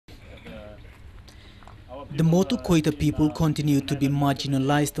The Motu Koita people continue to be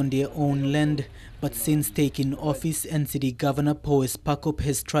marginalized on their own land, but since taking office, NCD Governor Parkop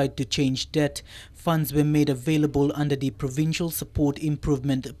has tried to change that. Funds were made available under the Provincial Support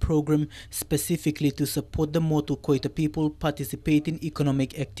Improvement Program specifically to support the Motu Koita people participate in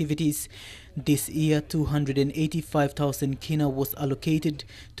economic activities. This year, 285,000 kina was allocated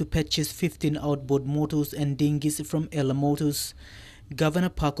to purchase 15 outboard motors and dinghies from Ella Motors. Governor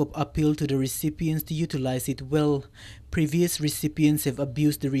Parkop appealed to the recipients to utilize it well. Previous recipients have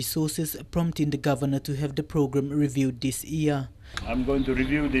abused the resources, prompting the governor to have the program reviewed this year. I'm going to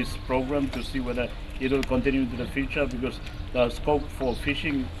review this program to see whether it will continue into the future, because the scope for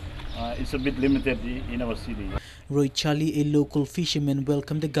fishing is a bit limited in our city. Roy Charlie, a local fisherman,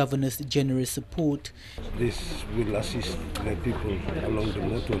 welcomed the governor's generous support. This will assist the people along the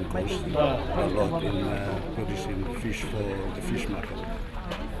Motu coast a lot in producing fish for the fish market,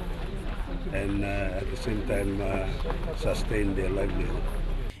 and at the same time sustain their livelihood.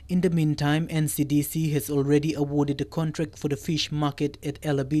 In the meantime, NCDC has already awarded the contract for the fish market at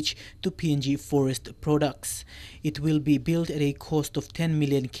Ella Beach to PNG Forest Products. It will be built at a cost of 10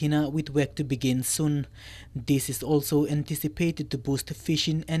 million kina, with work to begin soon. This is also anticipated to boost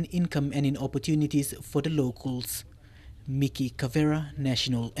fishing and income earning opportunities for the locals. Mickey Cavera,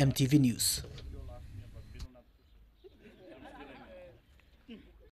 National MTV News.